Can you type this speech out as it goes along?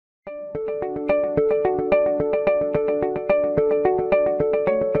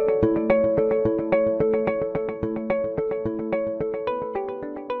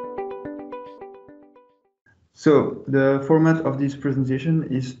So the format of this presentation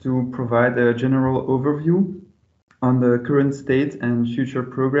is to provide a general overview on the current state and future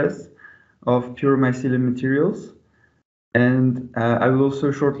progress of pure mycelium materials. And I will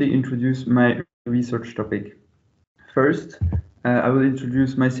also shortly introduce my research topic. First, I will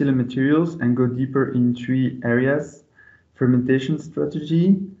introduce mycelium materials and go deeper in three areas: fermentation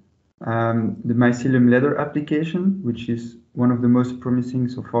strategy, the mycelium leather application, which is one of the most promising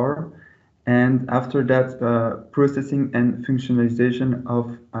so far, and after that, processing and functionalization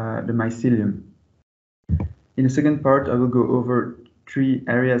of the mycelium. In the second part, I will go over three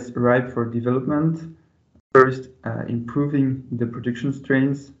areas ripe for development. First, improving the production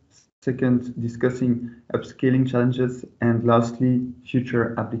strains. Second, discussing upscaling challenges. And lastly,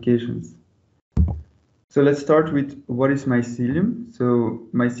 future applications. So let's start with what is mycelium. So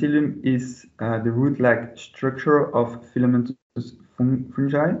mycelium is the root-like structure of filamentous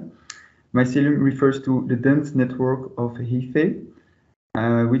fungi. Mycelium refers to the dense network of hyphae,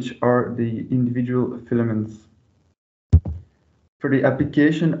 which are the individual filaments. For the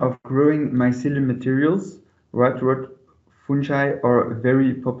application of growing mycelium materials, white rot fungi are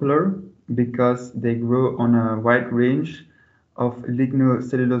very popular because they grow on a wide range of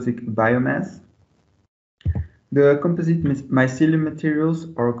lignocellulosic biomass. The composite mycelium materials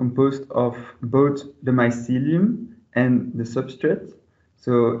are composed of both the mycelium and the substrate.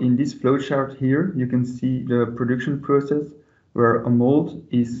 So in this flowchart here, you can see the production process where a mold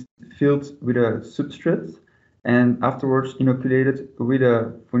is filled with a substrate and afterwards inoculated with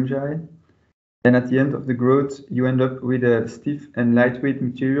a fungi. And at the end of the growth, you end up with a stiff and lightweight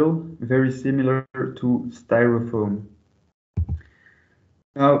material, very similar to styrofoam.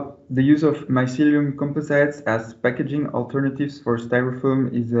 Now, the use of mycelium composites as packaging alternatives for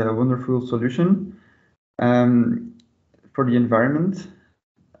styrofoam is a wonderful solution for the environment,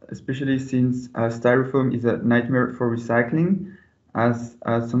 especially since styrofoam is a nightmare for recycling. As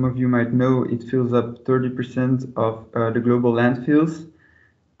some of you might know, it fills up 30% of the global landfills.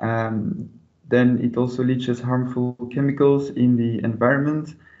 Then it also leaches harmful chemicals in the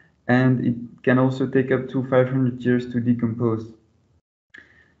environment, and it can also take up to 500 years to decompose.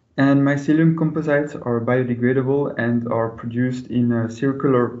 And mycelium composites are biodegradable and are produced in a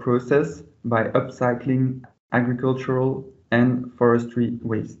circular process by upcycling agricultural and forestry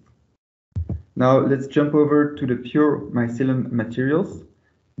waste. Now let's jump over to the pure mycelium materials.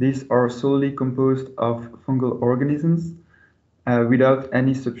 These are solely composed of fungal organisms without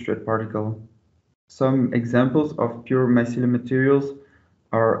any substrate particle. Some examples of pure mycelium materials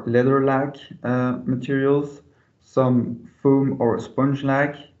are leather-like materials, some foam or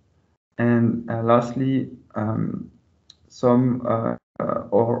sponge-like, and lastly, some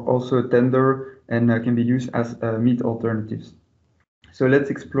are also tender and can be used as meat alternatives. So let's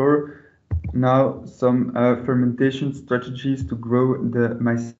explore now some fermentation strategies to grow the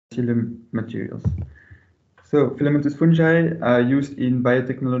mycelium materials. So filamentous fungi used in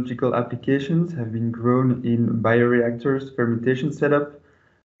biotechnological applications have been grown in bioreactors fermentation setup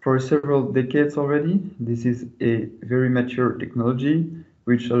for several decades already. This is a very mature technology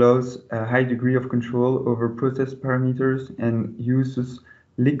which allows a high degree of control over process parameters and uses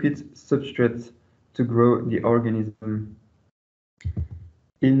liquid substrates to grow the organism.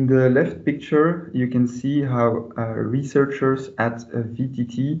 In the left picture, you can see how researchers at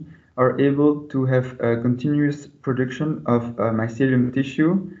VTT are able to have a continuous production of mycelium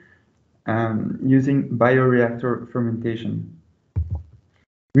tissue using bioreactor fermentation.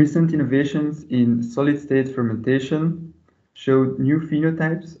 Recent innovations in solid-state fermentation showed new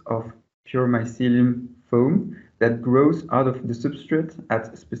phenotypes of pure mycelium foam that grows out of the substrate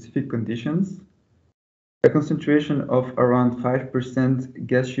at specific conditions. A concentration of around 5%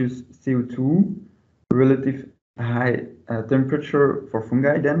 gaseous CO2, relative high temperature for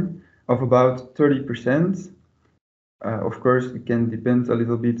fungi then, of about 30%. Of course, it can depend a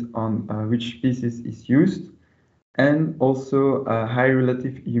little bit on which species is used, and also a high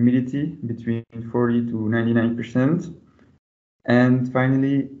relative humidity between 40 to 99%. And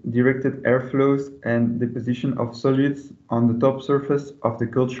finally, directed airflows and deposition of solids on the top surface of the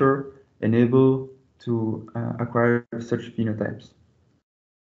culture enable to acquire such phenotypes.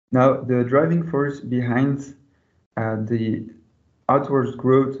 Now, the driving force behind the outwards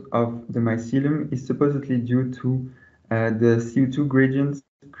growth of the mycelium is supposedly due to the CO2 gradients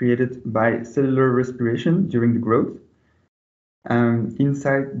created by cellular respiration during the growth.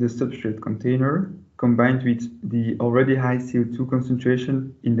 Inside the substrate container, combined with the already high CO2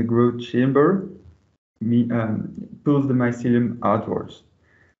 concentration in the growth chamber, pulls the mycelium outwards.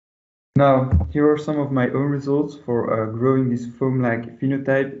 Now, here are some of my own results for growing this foam-like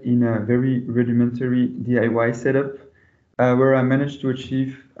phenotype in a very rudimentary DIY setup, where I managed to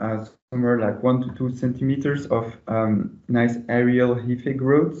achieve somewhere like 1 to 2 centimeters of nice aerial hyphae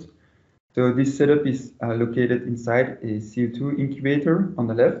growth. So this setup is located inside a CO2 incubator on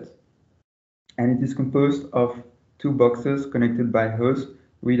the left, and it is composed of 2 boxes connected by hose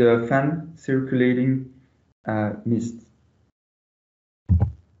with a fan circulating mist.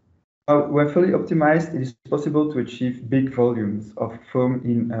 When fully optimized, it is possible to achieve big volumes of foam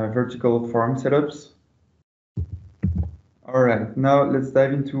in vertical farm setups. All right, now let's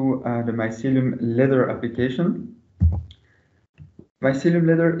dive into the mycelium leather application. Mycelium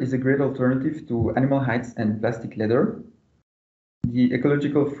leather is a great alternative to animal hides and plastic leather. The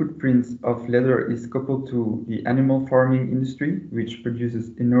ecological footprint of leather is coupled to the animal farming industry, which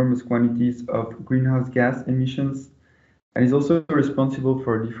produces enormous quantities of greenhouse gas emissions and is also responsible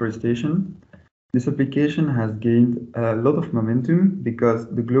for deforestation. This application has gained a lot of momentum because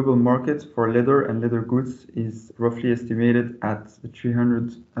the global market for leather and leather goods is roughly estimated at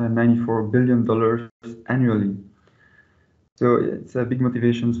 $394 billion annually. So it's a big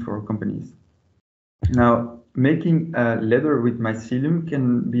motivation for companies. Now, making leather with mycelium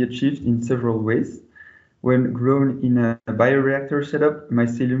can be achieved in several ways. When grown in a bioreactor setup,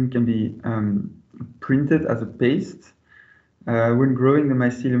 mycelium can be printed as a paste. When growing the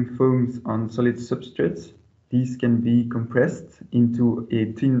mycelium foams on solid substrates, these can be compressed into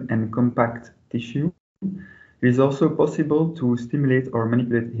a thin and compact tissue. It is also possible to stimulate or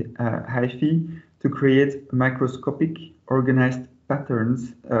manipulate hyphae to create microscopic organized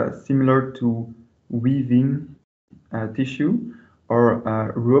patterns similar to weaving tissue or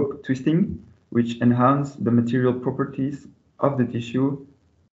rope twisting, which enhance the material properties of the tissue.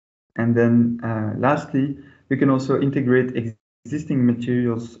 And then lastly, you can also integrate existing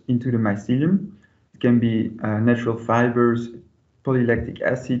materials into the mycelium. It can be natural fibers, polylactic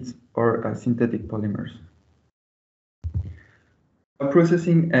acids, or synthetic polymers.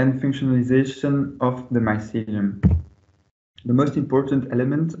 Processing and functionalization of the mycelium. The most important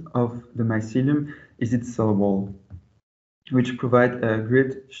element of the mycelium is its cell wall, which provides a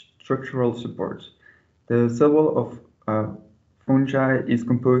great structural support. The cell wall of fungi is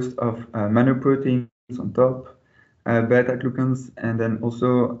composed of manoproteins on top, beta-glucans, and then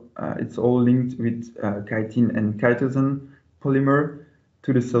also it's all linked with chitin and chitosan polymer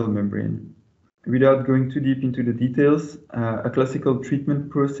to the cell membrane. Without going too deep into the details, a classical treatment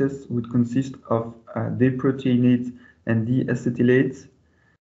process would consist of deproteinate and deacetylate,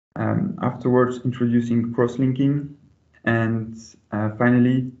 afterwards introducing cross-linking, and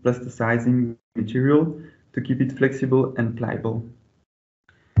finally plasticizing material to keep it flexible and pliable.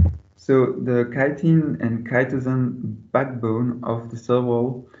 So the chitin and chitosan backbone of the cell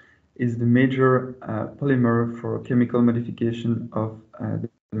wall is the major polymer for chemical modification of the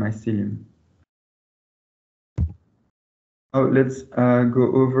mycelium. Now let's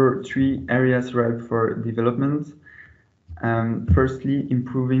go over 3 areas ripe for development. Firstly,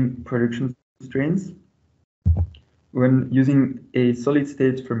 improving production strains. When using a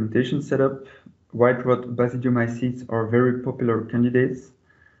solid-state fermentation setup, white rot basidiomycetes are very popular candidates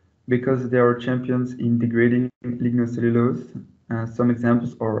because they are champions in degrading lignocellulose. Some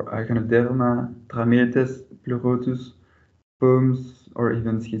examples are Echinoderma, Trametes, Pleurotus, Pomes, or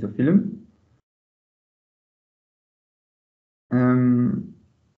even Schizophyllum.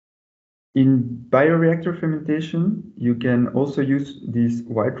 In bioreactor fermentation, you can also use these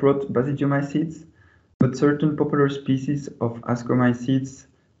white rot basidiomycetes, but certain popular species of ascomycetes,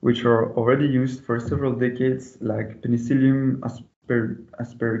 which are already used for several decades, like Penicillium,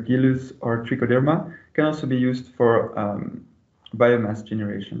 Aspergillus, or Trichoderma, can also be used for biomass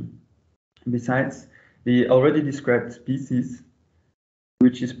generation. Besides, the already described species,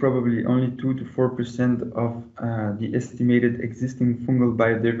 which is probably only 2 to 4% of the estimated existing fungal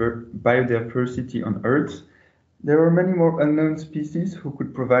biodiversity on Earth, there are many more unknown species who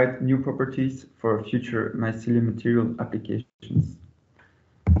could provide new properties for future mycelium material applications.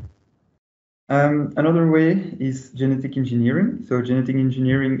 Another way is genetic engineering. So genetic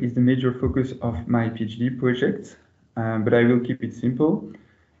engineering is the major focus of my PhD project, but I will keep it simple.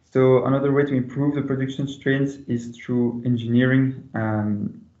 So another way to improve the production strains is through engineering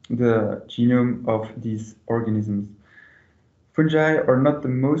the genome of these organisms. Fungi are not the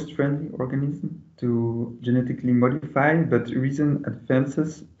most friendly organism to genetically modify, but recent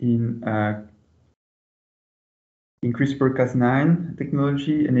advances in In CRISPR-Cas9,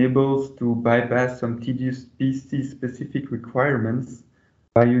 technology enables to bypass some tedious species-specific requirements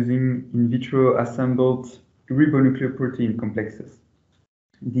by using in vitro assembled ribonucleoprotein complexes.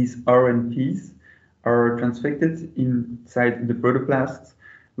 These RNPs are transfected inside the protoplasts,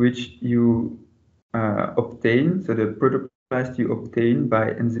 which you obtain. So the protoplast you obtain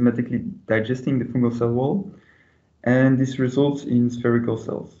by enzymatically digesting the fungal cell wall, and this results in spherical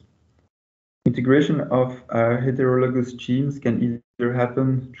cells. Integration of heterologous genes can either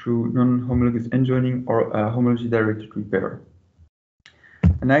happen through non-homologous end-joining or homology-directed repair.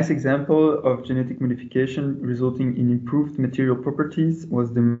 A nice example of genetic modification resulting in improved material properties was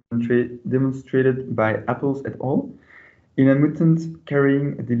demonstrated by Apples et al. In a mutant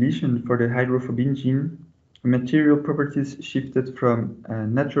carrying a deletion for the hydrophobin gene, material properties shifted from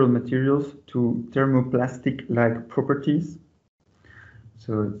natural materials to thermoplastic-like properties.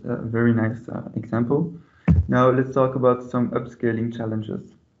 So it's a very nice example. Now let's talk about some upscaling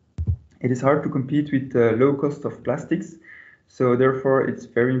challenges. It is hard to compete with the low cost of plastics, so therefore it's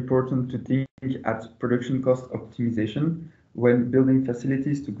very important to think at production cost optimization when building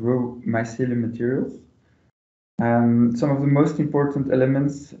facilities to grow mycelium materials. Some of the most important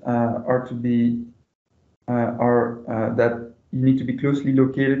elements are that you need to be closely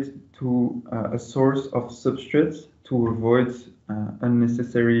located to a source of substrates to avoid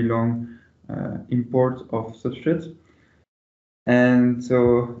unnecessary long import of substrates. And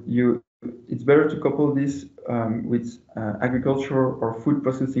so it's better to couple this with agriculture or food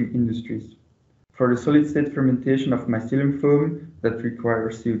processing industries. For the solid-state fermentation of mycelium foam that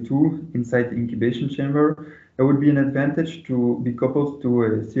requires CO2 inside the incubation chamber, there would be an advantage to be coupled to a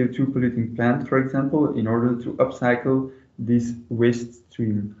CO2 polluting plant, for example, in order to upcycle this waste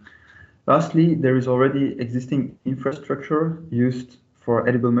stream. Lastly, there is already existing infrastructure used for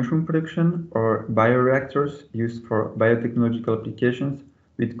edible mushroom production or bioreactors used for biotechnological applications,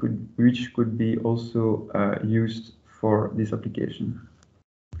 which could be also used for this application.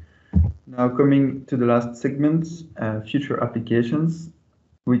 Now coming to the last segment, future applications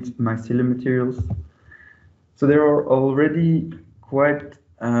with mycelium materials. So there are already quite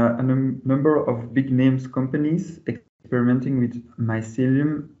a number of big names companies experimenting with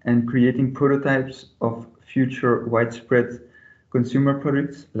mycelium and creating prototypes of future widespread consumer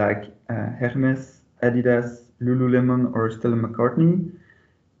products like Hermes, Adidas, Lululemon, or Stella McCartney.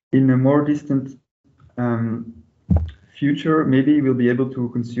 In a more distant future, maybe we'll be able to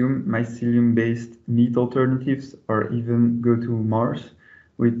consume mycelium-based meat alternatives or even go to Mars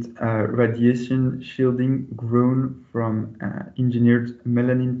with radiation shielding grown from engineered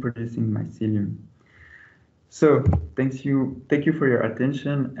melanin-producing mycelium. So thank you for your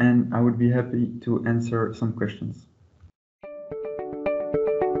attention, and I would be happy to answer some questions.